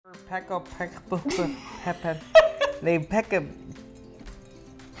They peck a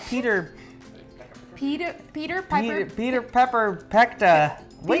Peter Pepper pecked a.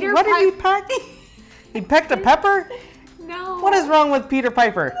 Wait, what did he peck? He pecked a pepper? No. What is wrong with Peter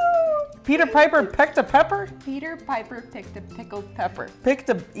Piper? No. Peter Piper pecked a pepper? Peter Piper picked a pickled pepper.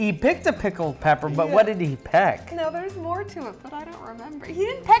 He picked a pickled pepper, but what did he peck? No, there's more to it, but I don't remember. He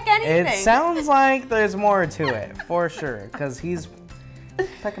didn't peck anything. It sounds like there's more to it, for sure, because he's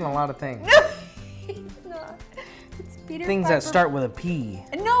pecking a lot of things. No, he's not. It's Peter Things Piper. that start with a P.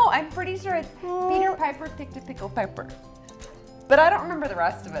 No, I'm pretty sure it's Peter Piper picked a pickled pepper. But I don't remember the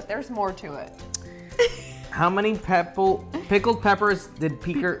rest of it. There's more to it. How many pickled peppers did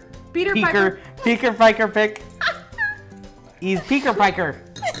Peter Piker pick? He's Peter Piker.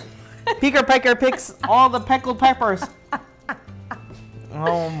 Peter Piker picks all the pickled peppers.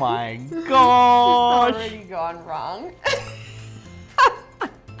 Oh my gosh. It's already gone wrong.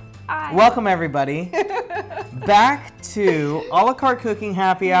 Welcome everybody back to a la carte cooking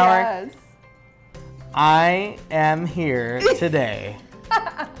happy hour. Yes. I am here today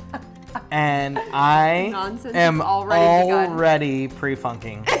and I Nonsense am is already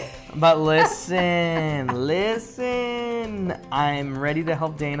pre-funking. But listen, I'm ready to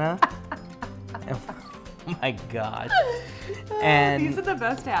help Dana. Oh my gosh. And these are the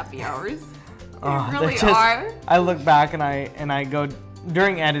best happy hours. They they're really are. I look back and I go,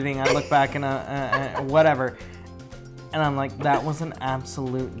 during editing, I look back and whatever. And I'm like, that was an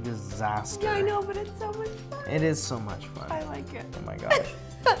absolute disaster. Yeah, I know, but it's so much fun. It is so much fun. I like it. Oh my gosh.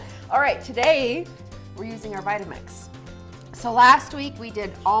 All right, today we're using our Vitamix. So last week we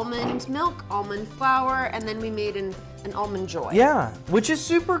did almond milk, almond flour, and then we made an almond joy. Yeah, which is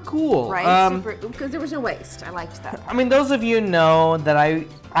super cool. Right, because there was no waste. I liked that part. I mean, those of you know that I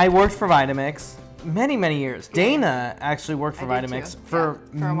worked for Vitamix many years. Dana actually worked for Vitamix for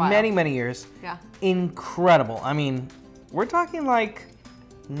a while. many years. Yeah. Incredible. I mean, we're talking like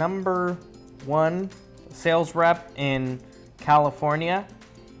 #1 sales rep in California,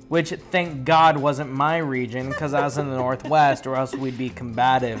 which thank God wasn't my region because I was in the Northwest, or else we'd be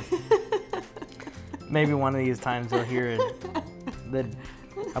combative. Maybe one of these times you'll hear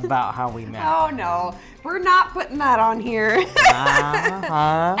about how we met. Oh no, we're not putting that on here. Anyway,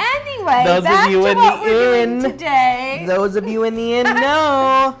 those back of you to in what the we're inn, doing today. Those of you in the inn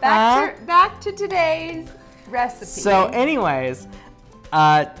know. Back to today's recipe. So, anyways,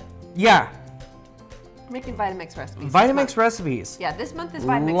 yeah. Making Vitamix recipes. Vitamix recipes. Yeah, this month is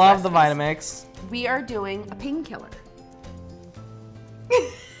Vitamix Love recipes. the Vitamix. We are doing a painkiller.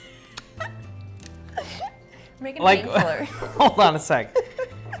 Making a painkiller. Hold on a sec.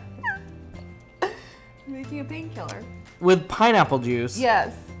 Making a painkiller. With pineapple juice.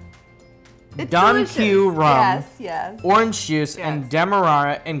 Yes. It's Don delicious. Q rum. Yes. Orange juice and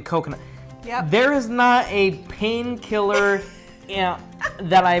demerara and coconut. Yep. There is not a painkiller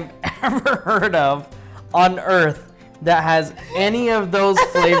that I've ever heard of on earth that has any of those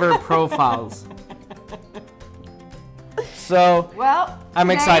flavor profiles. So, well, I'm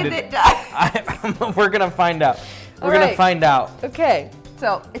excited. It does. We're gonna find out. We're All gonna find out. Okay,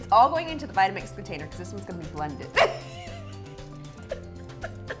 so it's all going into the Vitamix container because this one's gonna be blended.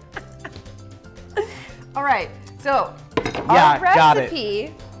 All right, so got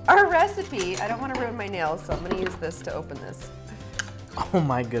it. Our recipe, I don't want to ruin my nails, so I'm gonna use this to open this. Oh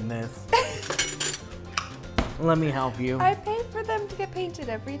my goodness. Let me help you. I paid for them to get painted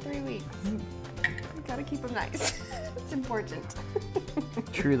every 3 weeks. Gotta keep them nice. It's important.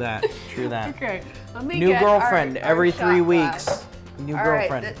 True that. True that. Okay. Let me New get girlfriend our every shot 3 glass. weeks. New All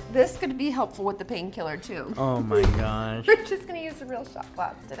girlfriend. right, this could be helpful with the painkiller too. Oh my gosh. We're just gonna use a real shot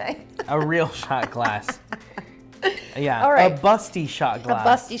glass today. A real shot glass. Yeah. All right. A busty shot glass.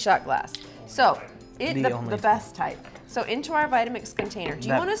 A busty shot glass. So, The best type. So into our Vitamix container. Do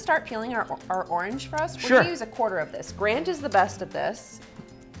you want to start peeling our orange for us? We're Sure. gonna use a quarter of this. Grant is the best at this.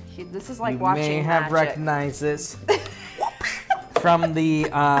 This is like watching You may have magic. recognized this from the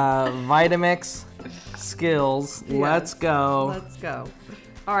Vitamix skills. Yes. Let's go. Let's go.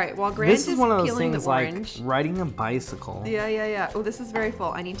 All right, while Grant This is one of those peeling things the like orange. riding a bicycle. Yeah. Oh, this is very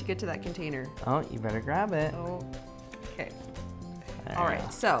full. I need to get to that container. Oh, you better grab it. Oh, okay. All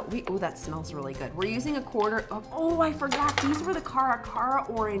right, so that smells really good. We're using a quarter of, I forgot, these were the Cara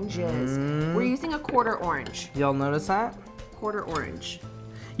oranges. We're using a quarter orange. Y'all notice that? Quarter orange.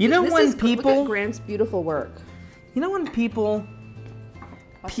 You know when look people, at Grant's beautiful work. you know when people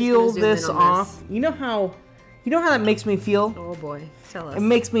Watch, peel just gonna zoom this in on off, you know how that makes me feel? Oh boy, tell us. It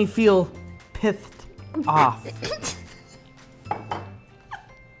makes me feel pithed off.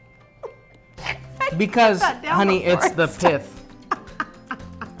 Because, that down honey, before it's I the pith.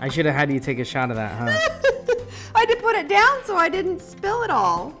 I should have had you take a shot of that, huh? I had to put it down so I didn't spill it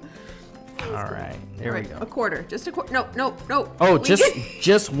all. All right, there we go. A quarter, just a quarter. No. Oh,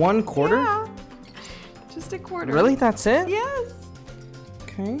 just 1 quarter? Yeah, just a quarter. Really? That's it? Yes.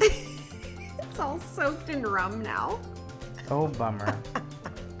 Okay. It's all soaked in rum now. Oh, bummer.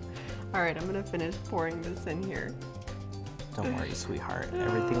 All right, I'm gonna finish pouring this in here. Don't worry, sweetheart.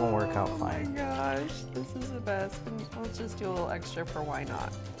 Everything will work out fine. Oh my gosh, this is the best. And let's just do a little extra for why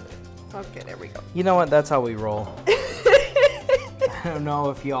not. Okay, there we go. You know what? That's how we roll. I don't know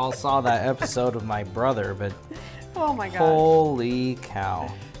if you all saw that episode of my brother, but Oh my gosh. holy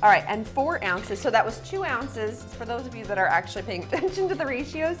cow. All right, and 4 ounces. So that was 2 ounces. For those of you that are actually paying attention to the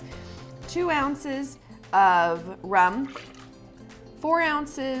ratios, 2 ounces of rum, 4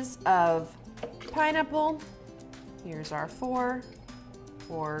 ounces of pineapple. Here's our 4,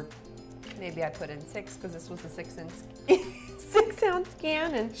 or maybe I put in 6 because this was a 6-ounce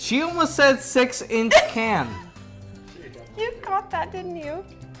can. And She almost said 6-inch can. you caught that, didn't you?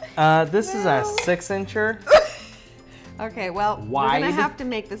 This is a 6-incher. Okay, well, we're Wide. gonna have to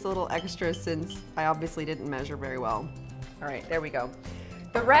make this a little extra since I obviously didn't measure very well. All right, there we go.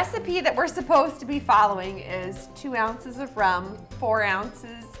 The recipe that we're supposed to be following is 2 ounces of rum, 4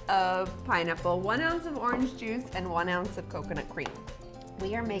 ounces of pineapple, 1 ounce of orange juice, and 1 ounce of coconut cream.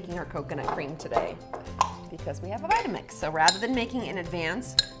 We are making our coconut cream today because we have a Vitamix. So rather than making it in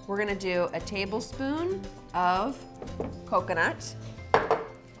advance, we're gonna do a tablespoon of coconut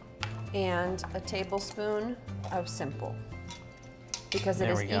and a tablespoon of simple, because it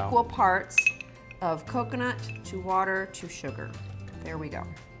There is we go. equal parts of coconut to water to sugar. There we go.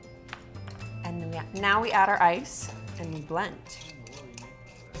 And then now we add our ice and we blend.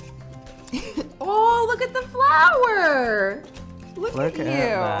 Oh, look at the flower! Look at you.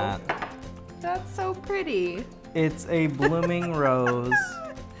 that. That's so pretty. It's a blooming rose.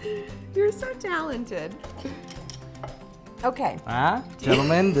 You're so talented. Okay. Ah,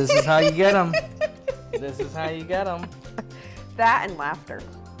 gentlemen, this is how you get them. This is how you get them. That and laughter.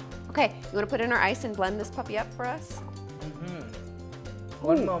 Okay, you want to put in our ice and blend this puppy up for us?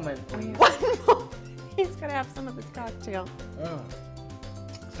 One moment, please. One moment. He's gonna have some of this cocktail.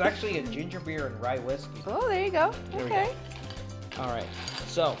 It's actually a ginger beer and rye whiskey. Oh, there you go. There we Okay. All right.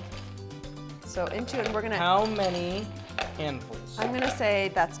 So, So into it, we're gonna. how many handfuls? I'm gonna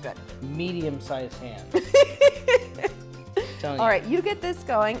say that's good. Medium-sized hands. Telling All you. right, you get this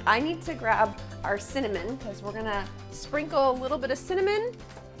going. I need to grab our cinnamon because we're gonna sprinkle a little bit of cinnamon.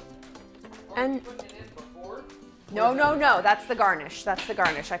 And no, that's the garnish. That's the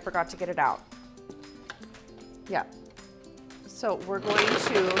garnish. I forgot to get it out. Yeah. So we're going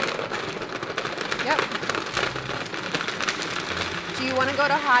to. Yep. Do you want to go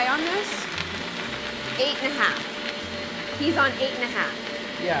to high on this? 8.5. He's on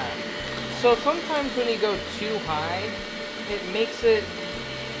 8.5. Yeah. So sometimes when you go too high, it makes it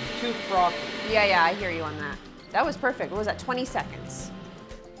too frothy. Yeah, I hear you on that. That was perfect. What was that? 20 seconds.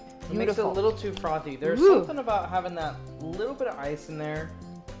 It makes it a Beautiful. little too frothy. There's Ooh. something about having that little bit of ice in there,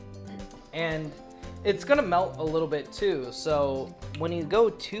 and it's gonna melt a little bit too. So when you go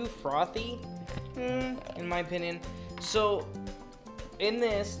too frothy, in my opinion, so in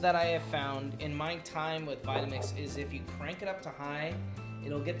this that I have found in my time with Vitamix is if you crank it up to high,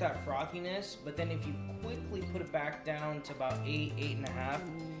 it'll get that frothiness, but then if you quickly put it back down to about 8.5,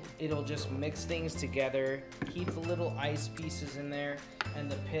 it'll just mix things together, keep the little ice pieces in there, and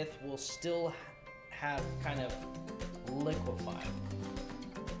the pith will still have kind of liquefied.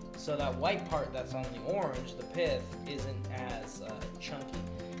 So that white part that's on the orange, the pith, isn't as chunky.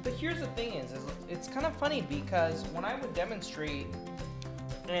 But here's the thing is it's kind of funny because when I would demonstrate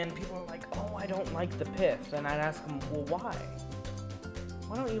and people are like, oh, I don't like the pith, and I'd ask them, well, why?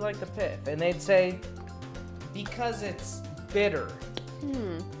 Why don't you like the pith? And they'd say, because it's bitter.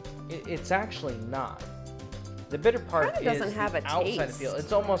 It's actually not. The bitter part Kinda is doesn't have the a outside taste. feel.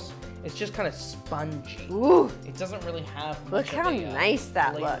 It's just kind of spongy. Ooh. It doesn't really have Look much how of a nice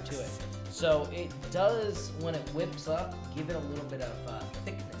that flavor looks. to it. So it does, when it whips up, give it a little bit of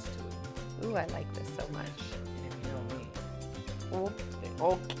thickness to it. Ooh, I like this so much. And if you know me,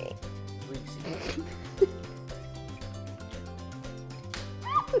 Okay. greasy.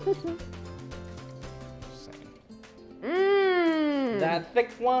 Mmm. That thick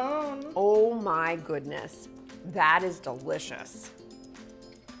one. Oh my goodness. That is delicious.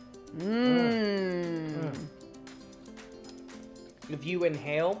 Mmm. If you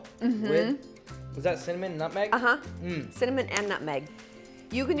inhale with, was that cinnamon, nutmeg? Uh-huh. Cinnamon and nutmeg.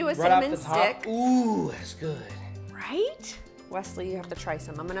 You can do a Right off cinnamon the top. stick. Ooh, that's good. Right? Wesley, you have to try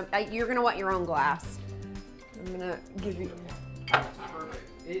some. You're gonna want your own glass. I'm gonna give you. That's perfect.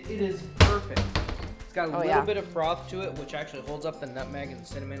 It is perfect. It's got a little yeah. bit of froth to it, which actually holds up the nutmeg and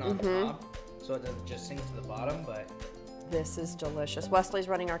cinnamon on the top, so it doesn't just sink to the bottom, but... This is delicious. Wesley's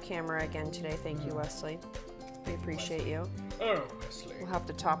running our camera again today. Thank you, Wesley. We appreciate you. Oh, Wesley. We'll have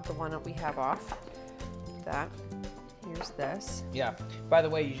to top the one that we have off. That. Here's this. Yeah. By the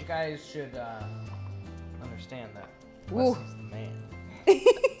way, you guys should understand that Wesley's the man.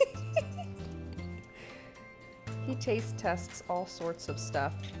 He taste tests all sorts of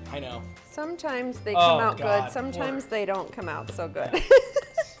stuff. I know. Sometimes they come out God, good. Sometimes they don't come out so good.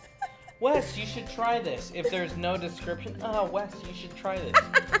 Wes, you should try this. If there's no description, Wes, you should try this.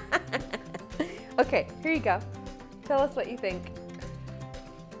 Okay, here you go. Tell us what you think.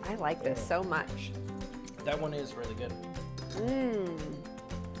 I like this so much. That one is really good.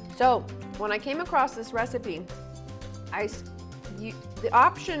 So, when I came across this recipe, the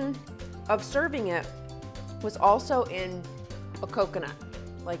option of serving it was also in a coconut.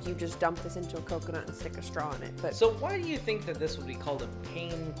 Like you just dump this into a coconut and stick a straw in it. But so why do you think that this would be called a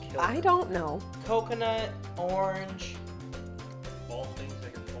painkiller? I don't know. Coconut, orange. All things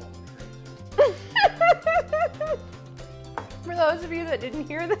that can fall from trees. For those of you that didn't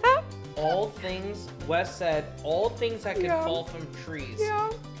hear that. All things, Wes said, all things that could Yeah. fall from trees. Yeah.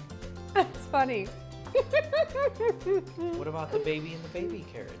 That's funny. What about the baby in the baby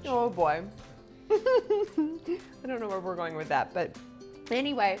carriage? Oh boy. I don't know where we're going with that, but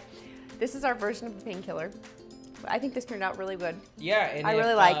anyway, this is our version of a painkiller. I think this turned out really good. Yeah, and I if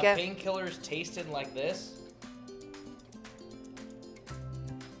really like it. painkillers tasted like this,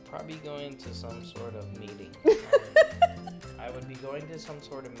 probably going to some sort of meeting. I would be going to some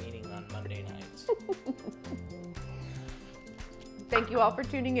sort of meeting on Monday nights. Thank you all for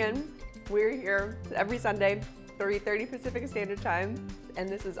tuning in. We're here every Sunday, 3:30 Pacific Standard Time, and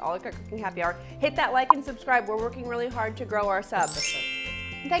this is All Carte Cooking Happy Hour. Hit that like and subscribe. We're working really hard to grow our subs.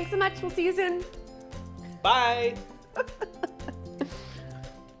 Thanks so much. We'll see you soon. Bye.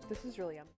 This is really yummy.